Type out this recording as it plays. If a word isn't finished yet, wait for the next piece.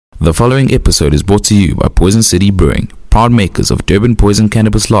The following episode is brought to you by Poison City Brewing, proud makers of Durban Poison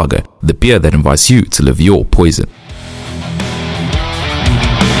Cannabis Lager, the beer that invites you to live your poison.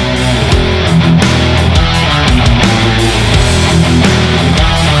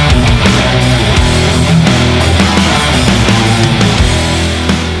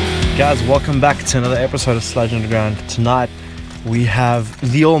 Guys, welcome back to another episode of Sludge Underground. Tonight we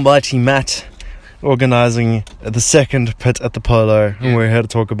have the almighty Matt organizing the second pit at the Polo, and we're here to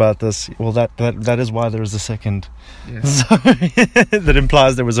talk about this. Well, that is why there is a second. Yes. So that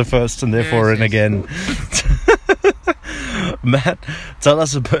implies there was a first and therefore an again. Matt, tell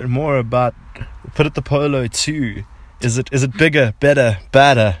us a bit more about Pit at the Polo 2. Is it bigger, better,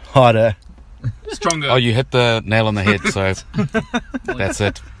 badder, harder? Stronger. Oh, you hit the nail on the head, so that's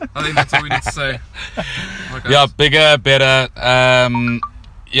it. I think that's all we need to say. Yeah, bigger, better.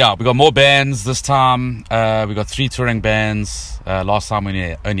 Yeah, we got more bands this time. We got 3 touring bands. Last time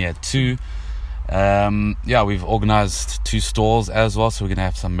we only had 2. Yeah, we've organized 2 stalls as well, so we're gonna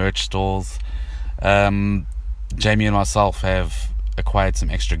have some merch stalls. Jamie and myself have acquired some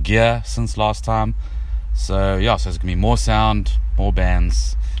extra gear since last time. So yeah, so it's gonna be more sound, more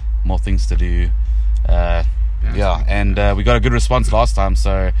bands, more things to do. Yeah, and we got a good response last time,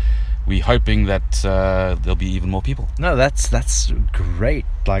 so we're hoping that there'll be even more people. No, that's great.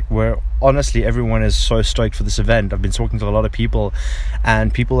 Like, honestly, everyone is so stoked for this event. I've been talking to a lot of people,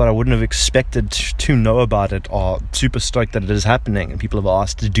 and people that I wouldn't have expected to know about it are super stoked that it is happening, and people have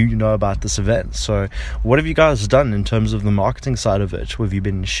asked, do you know about this event? So what have you guys done in terms of the marketing side of it? Have you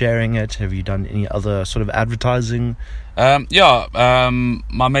been sharing it? Have you done any other sort of advertising? My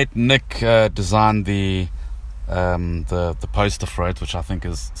mate Nick designed the poster for it, which I think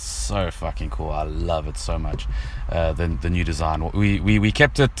is so fucking cool. I love it so much. The new design. We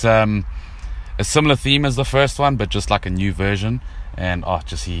kept it a similar theme as the first one, but just like a new version. And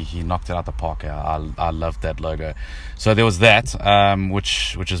he knocked it out the park. I loved that logo. So there was that,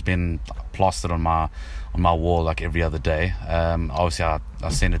 which has been plastered on my wall like every other day. Obviously I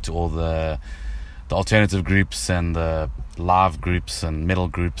send it to all the alternative groups and the live groups and metal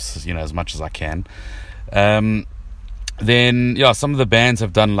groups, as much as I can. Then some of the bands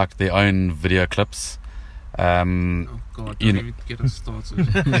have done like their own video clips. Oh God, don't even get us started.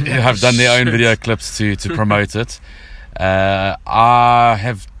 Have done their own video clips to promote it.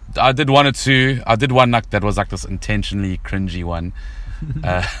 I did one or two. I did one that was like this intentionally cringy one.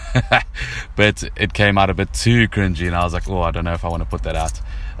 But it came out a bit too cringy, and I was like, I don't know if I want to put that out.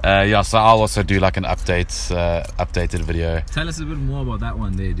 So I'll also do like an updated video. Tell us a bit more about that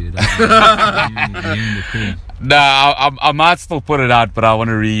one there, dude. No, I might still put it out, but I want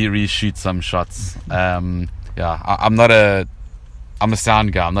to reshoot some shots. I'm a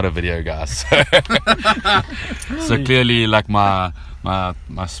sound guy. I'm not a video guy. So clearly, like my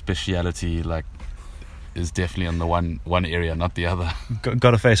speciality, like, is definitely on the one area, not the other.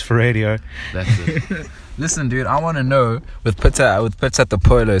 Got a face for radio. That's it. Listen, dude, I want to know with Pits at the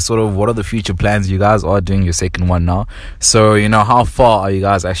Polo, sort of what are the future plans? You guys are doing your second one now, so how far are you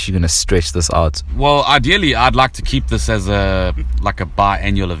guys actually going to stretch this out? Well, ideally, I'd like to keep this as a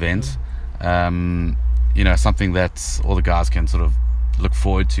biannual event. Something that all the guys can sort of look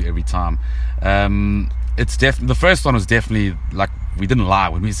forward to every time. It's the first one was definitely, like, we didn't lie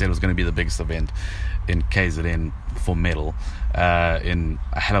when we said it was going to be the biggest event in KZN for metal in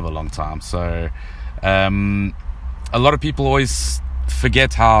a hell of a long time. So a lot of people always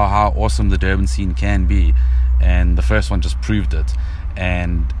forget how awesome the Durban scene can be, and the first one just proved it.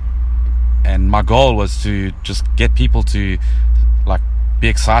 And my goal was to just get people to like be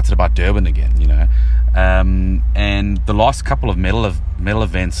excited about Durban again, and the last couple of metal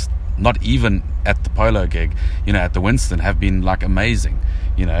events, not even at the Polo gig, at the Winston, have been like amazing.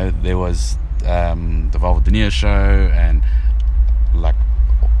 There was the Valverdinea show, and like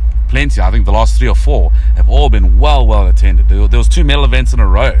plenty. I think the last 3 or 4 have all been well attended. There was 2 metal events in a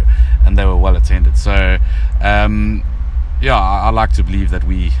row, and they were well attended. So I like to believe that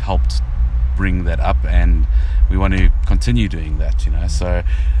we helped bring that up, and we want to continue doing that. So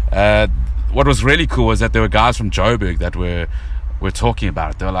what was really cool was that there were guys from Joburg that were talking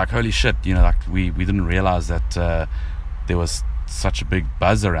about it. They were like, holy shit, like we didn't realize that there was such a big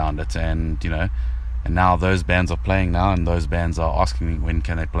buzz around it, and and now those bands are playing now, and those bands are asking me when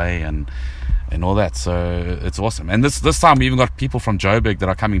can they play and all that. So it's awesome. And this time we even got people from Joburg that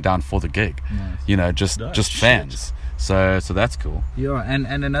are coming down for the gig. Nice. Just fans. So that's cool. Yeah, and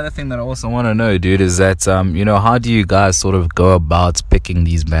another thing that I also want to know, dude, is that how do you guys sort of go about picking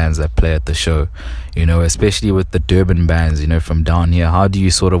these bands that play at the show? Especially with the Durban bands, from down here. How do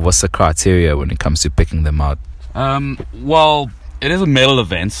you what's the criteria when it comes to picking them out? Well, it is a metal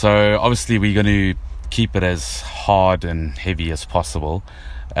event, so obviously we're going to keep it as hard and heavy as possible.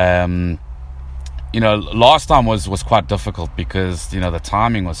 Last time was quite difficult because the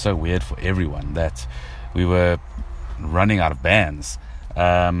timing was so weird for everyone that we were running out of bands.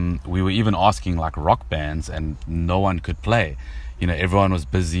 We were even asking like rock bands, and no one could play. Everyone was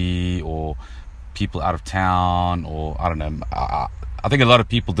busy, or people out of town, or I don't know. I think a lot of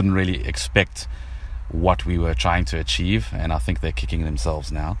people didn't really expect what we were trying to achieve, and I think they're kicking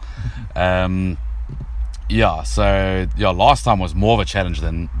themselves now. Last time was more of a challenge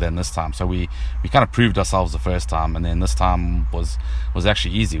than this time. So we kind of proved ourselves the first time, and then this time was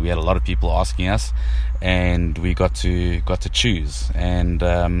actually easy. We had a lot of people asking us, and we got to choose. And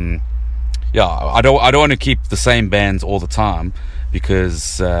I don't want to keep the same bands all the time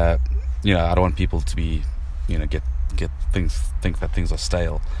because I don't want people to be think that things are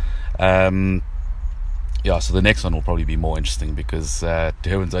stale. So the next one will probably be more interesting because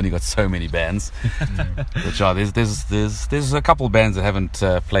Durban's only got so many bands. Which there's a couple of bands that haven't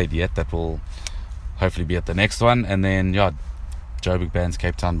played yet that will hopefully be at the next one, and then Joburg bands,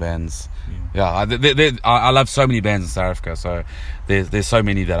 Cape Town bands. I love so many bands in South Africa, so there's so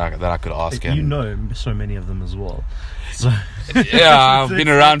many that I could ask. So many of them as well. So I've been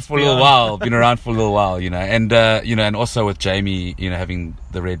around for a little while. And and also with Jamie, having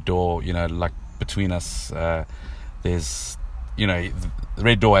the Red Door, like. Between us, there's the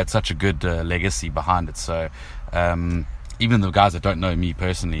Red Door had such a good legacy behind it. So even the guys that don't know me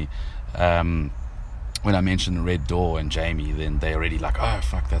personally, when I mention Red Door and Jamie, then they're already like, oh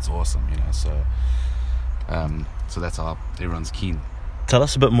fuck, that's awesome, So that's how everyone's keen. Tell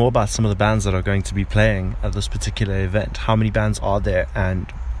us a bit more about some of the bands that are going to be playing at this particular event. How many bands are there?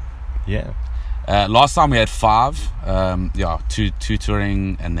 And last time we had 5, 2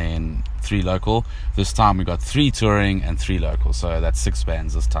 touring and then 3 local. This time we got 3 touring and 3 local, so that's 6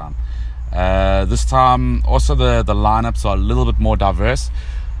 bands this time. This time also the lineups are a little bit more diverse.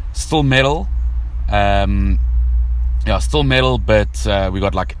 Still metal, but we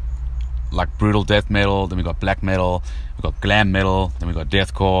got like brutal death metal, then we got black metal, we got glam metal, then we got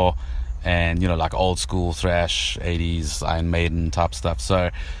deathcore, and like old school thrash, 80s Iron Maiden type stuff. So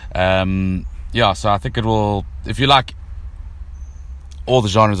so I think it will, if you like all the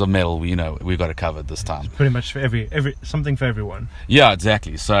genres of metal, we've got it covered this time. It's pretty much for every something for everyone. Yeah,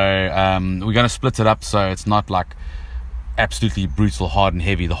 exactly. So we're going to split it up so it's not like absolutely brutal, hard and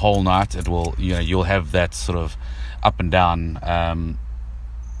heavy the whole night. It will, you'll have that sort of up and down,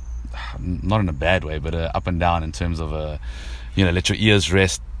 not in a bad way, but up and down in terms of let your ears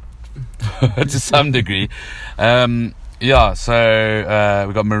rest to some degree. So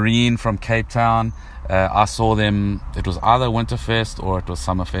we got Marine from Cape Town. I saw them, it was either Winterfest or it was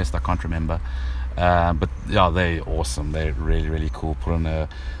Summerfest, I can't remember. But they're awesome. They're really, really cool. Put on a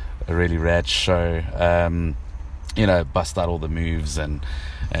really rad show. Bust out all the moves and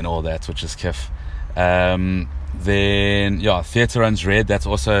all that, which is kiff. Then Theatre Runs Red, that's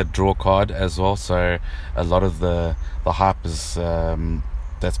also a draw card as well. So a lot of the hype is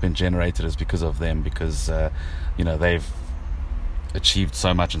that's been generated is because of them, because they've achieved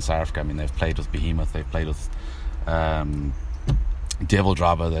so much in South Africa. I mean, they've played with Behemoth, they've played with Devil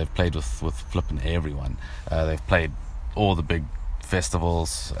Driver, they've played with flipping everyone. They've played all the big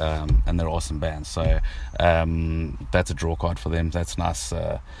festivals, and they're awesome bands. So that's a draw card for them. That's nice.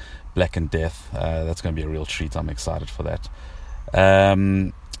 Black and Death, that's going to be a real treat. I'm excited for that.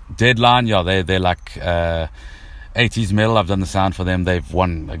 Deadline, they're like 80s metal. I've done the sound for them. They've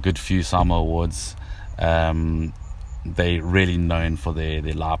won a good few SAMA awards. They're really known for their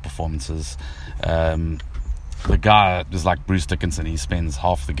live performances. The guy is like Bruce Dickinson. He spends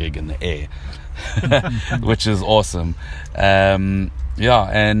half the gig in the air, which is awesome.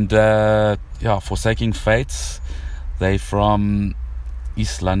 Forsaking Fates, they from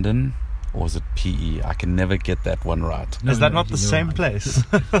East London, or is it PE? I can never get that one right. Is that not the same place?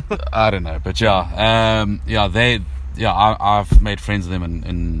 I don't know, but I've made friends with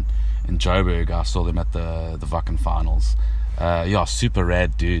them in Joburg. I saw them at the Wacken finals. Super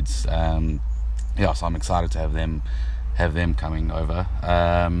rad dudes. So I'm excited to have them coming over.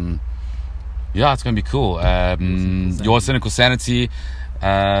 It's gonna be cool. Your Cynical Sanity,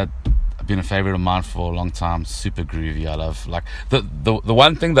 been a favorite of mine for a long time. Super groovy. I love, like, the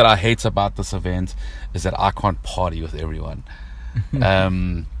one thing that I hate about this event is that I can't party with everyone.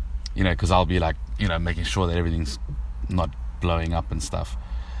 Because I'll be like, making sure that everything's not blowing up and stuff.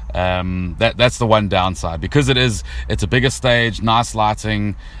 That's the one downside, because it's a bigger stage, nice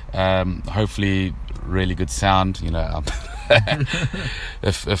lighting, hopefully really good sound.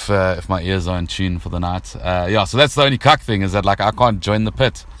 if my ears are in tune for the night. Yeah, so that's the only cuck thing, is that like I can't join the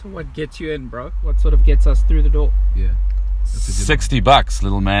pit. So what gets you in, bro? What sort of gets us through the door? Yeah. $60,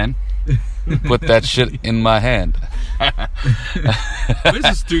 little man. Put that shit in my hand. Where's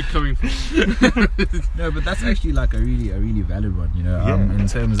this dude coming from? No, but that's actually like a really valid one, you know. Yeah. In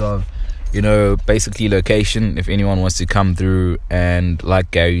terms of, you know, basically location, if anyone wants to come through, and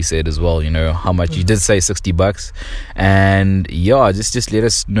like Gary said as well, you know, how much you did say $60, and yeah, just let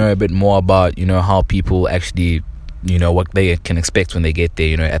us know a bit more about, you know, how people actually, you know, what they can expect when they get there,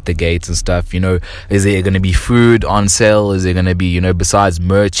 you know, at the gates and stuff. You know, is there going to be food on sale? Is there going to be, you know, besides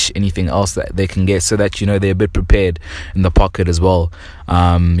merch, anything else that they can get, so that, you know, they're a bit prepared in the pocket as well?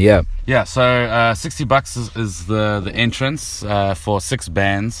 Yeah. So $60 is the entrance for 6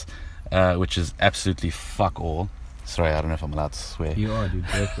 bands, which is absolutely fuck all. Sorry, I don't know if I'm allowed to swear. You are, dude.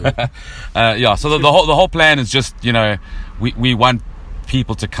 Go for it. Yeah, so the whole plan is just, you know, we want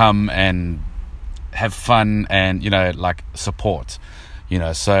people to come and have fun and, you know, like support, you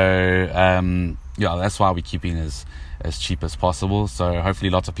know. So yeah, that's why we're keeping it as cheap as possible. So hopefully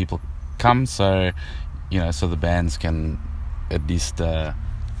lots of people come, so, you know, so the bands can at least go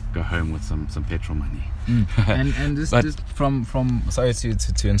home with some petrol money. And just from sorry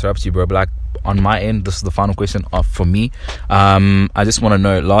to interrupt you, bro, but like on my end, this is the final question for me. I just want to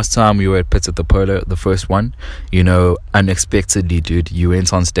know, last time we were at Pits at the Polo, the first one, you know, unexpectedly, dude, you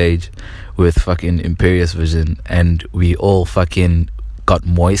went on stage with fucking Imperious Vision, and we all fucking got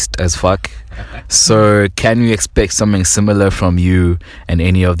moist as fuck. So can we expect something similar from you and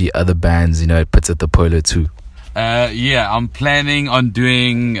any of the other bands, you know, at Pits at the Polo too? Yeah, I'm planning on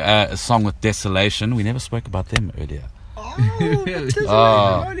doing a song with Desolation. We never spoke about them earlier.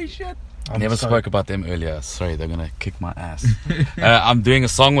 Holy shit. I never spoke about them earlier. Sorry, they're gonna kick my ass. I'm doing a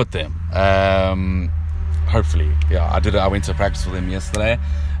song with them. Hopefully, yeah. I went to practice with them yesterday.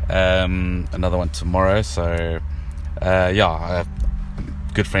 Another one tomorrow. So, yeah,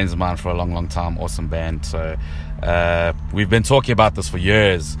 good friends of mine for a long time. Awesome band. So, we've been talking about this for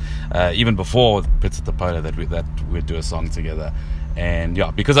years, even before Pits at the Polo, that we'd do a song together. And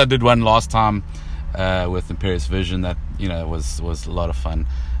yeah, because I did one last time with Imperious Vision, that, you know, was a lot of fun.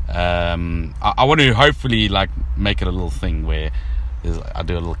 I want to hopefully like make it a little thing where I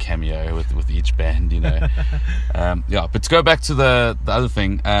do a little cameo with each band, you know. Yeah, but to go back to the other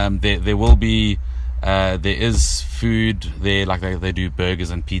thing, there will be there is food there, like they do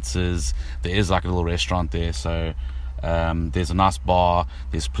burgers and pizzas. There is like a little restaurant there, so there's a nice bar,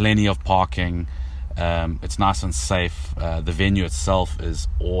 there's plenty of parking. It's nice and safe. The venue itself is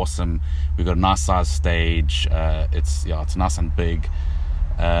awesome. We've got a nice sized stage. It's nice and big.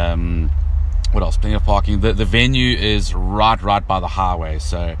 What else? Plenty of parking. The venue is right by the highway,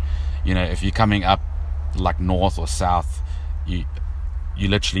 so, you know, if you're coming up like north or south, you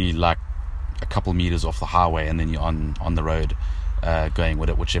literally like a couple meters off the highway, and then you're on the road, going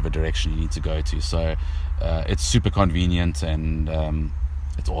whichever direction you need to go to. So it's super convenient, and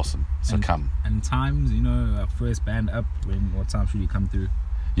it's awesome. So come. And times, you know, first band up, what time should you come through?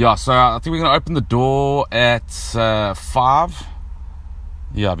 Yeah, so I think we're gonna open the door at 5.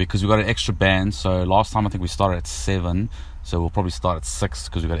 Yeah, because we got an extra band. So last time I think we started at 7, so we'll probably start at 6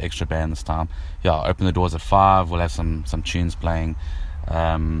 because we got an extra band this time. Yeah, open the doors at 5. We'll have some tunes playing,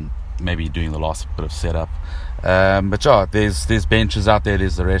 maybe doing the last bit of setup. But yeah, there's benches out there.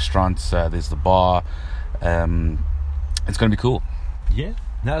 There's the restaurants. There's the bar. It's gonna be cool. Yeah,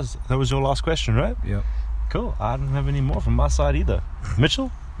 that was your last question, right? Yep. Cool. I don't have any more from my side either. Mitchell?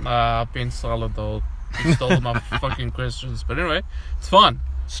 I've been solid though. You stole my fucking questions. But anyway, it's fun.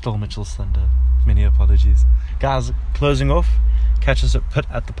 Stole Mitchell's thunder. Many apologies. Guys, closing off, catch us at Pit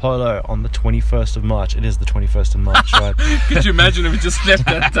at the Polo on the 21st of March. It is the 21st of March, right? Could you imagine if we just left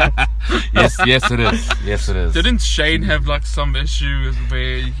that time? Yes, it is. Yes, it is. Didn't Shane have like some issue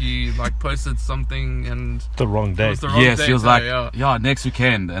where he like posted something and The wrong it day. was the wrong Yes, date? he was like, yeah. yeah, next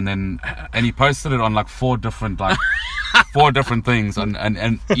weekend, and he posted it on like 4 different things,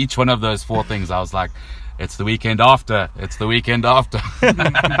 and each one of those 4 things, I was like, it's the weekend after. It's the weekend after. By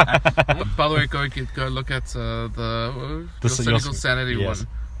the way, go look at the Cynical Sanity yes. one.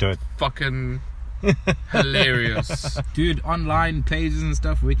 Do it. Fucking hilarious. Dude, online pages and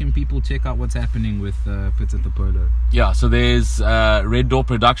stuff, where can people check out what's happening with Pits at the Polo? Yeah, so there's Red Door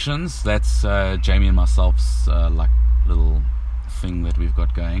Productions. That's Jamie and myself's like little thing that we've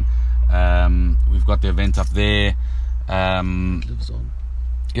got going. We've got the event up there. Lives on.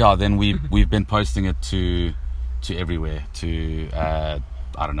 Yeah, then we've been posting it to everywhere to I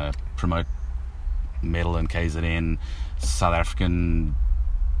don't know, promote metal in KZN, South African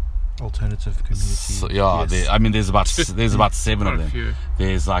alternative community. So, yeah, yes. there's about 7 of Quite a them. few.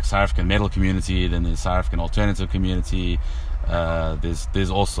 There's like South African metal community, then there's South African alternative community. There's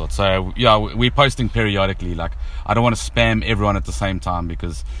all sorts. So yeah, we're posting periodically. Like, I don't want to spam everyone at the same time,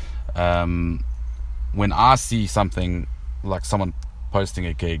 because when I see something like someone posting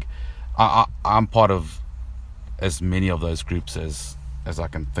a gig, I'm part of as many of those groups as I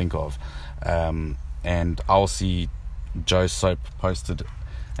can think of, and I'll see Joe Soap posted,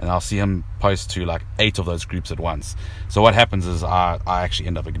 and I'll see him post to like 8 of those groups at once. So what happens is I actually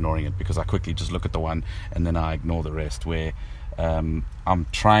end up ignoring it, because I quickly just look at the one and then I ignore the rest. Where I'm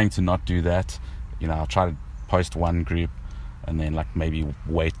trying to not do that. I'll try to post one group and then like maybe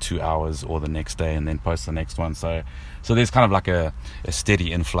wait 2 hours or the next day and then post the next one. So there's kind of like a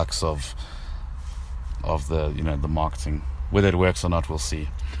steady influx of the the marketing. Whether it works or not, we'll see.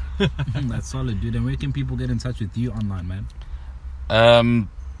 That's solid, dude. And where can people get in touch with you online, man?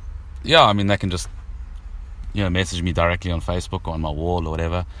 Yeah, I mean, they can just message me directly on Facebook or on my wall or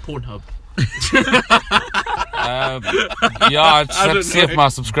whatever. Pornhub. Yeah, I'd see if my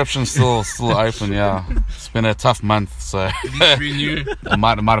subscription's still open. Yeah, it's been a tough month, so I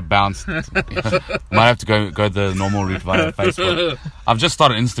might have bounced. Might have to go the normal route via Facebook. I've just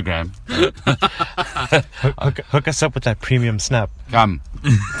started Instagram. Hook us up with that premium snap. Come.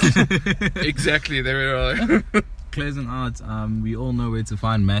 Exactly, there we are. Closing out, we all know where to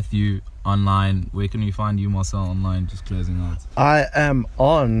find Matthew online. Where can we find you, Marcel, online? Just closing out. I am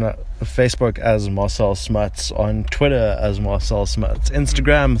on Facebook as Marcel Smuts, on Twitter as Marcel Smuts,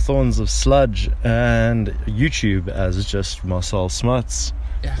 Instagram Thorns of Sludge, and YouTube as just Marcel Smuts.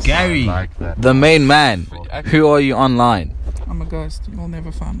 Yes. Gary, Like that. the main man. Who are you online? I'm a ghost. You'll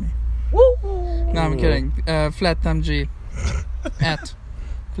never find me. No, I'm kidding. Flat Thumb G. At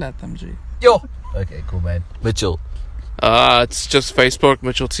Flat Thumb G. Yo. Okay, cool, man. Mitchell. It's just Facebook,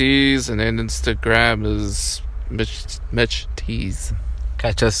 Mitchell Tees, and then Instagram is Mitch Tees.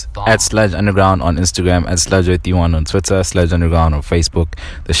 Catch us at Sludge Underground on Instagram, at Sludge81 on Twitter, Sludge Underground on Facebook.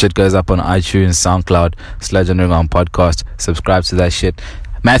 The shit goes up on iTunes, SoundCloud, Sludge Underground podcast. Subscribe to that shit.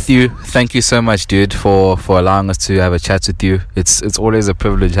 Matthew, thank you so much, dude, for allowing us to have a chat with you. It's always a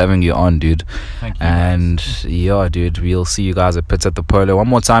privilege having you on, dude. Thank you. And yeah, dude, we'll see you guys at Pits at the Polo. One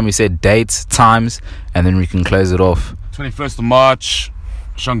more time, you said dates, times, and then we can close it off. 21st of March,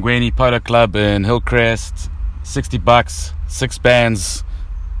 Shongweni Polo Club in Hillcrest. $60, 6 bands.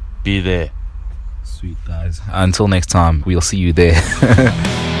 Be there. Sweet, guys. Until next time, we'll see you there.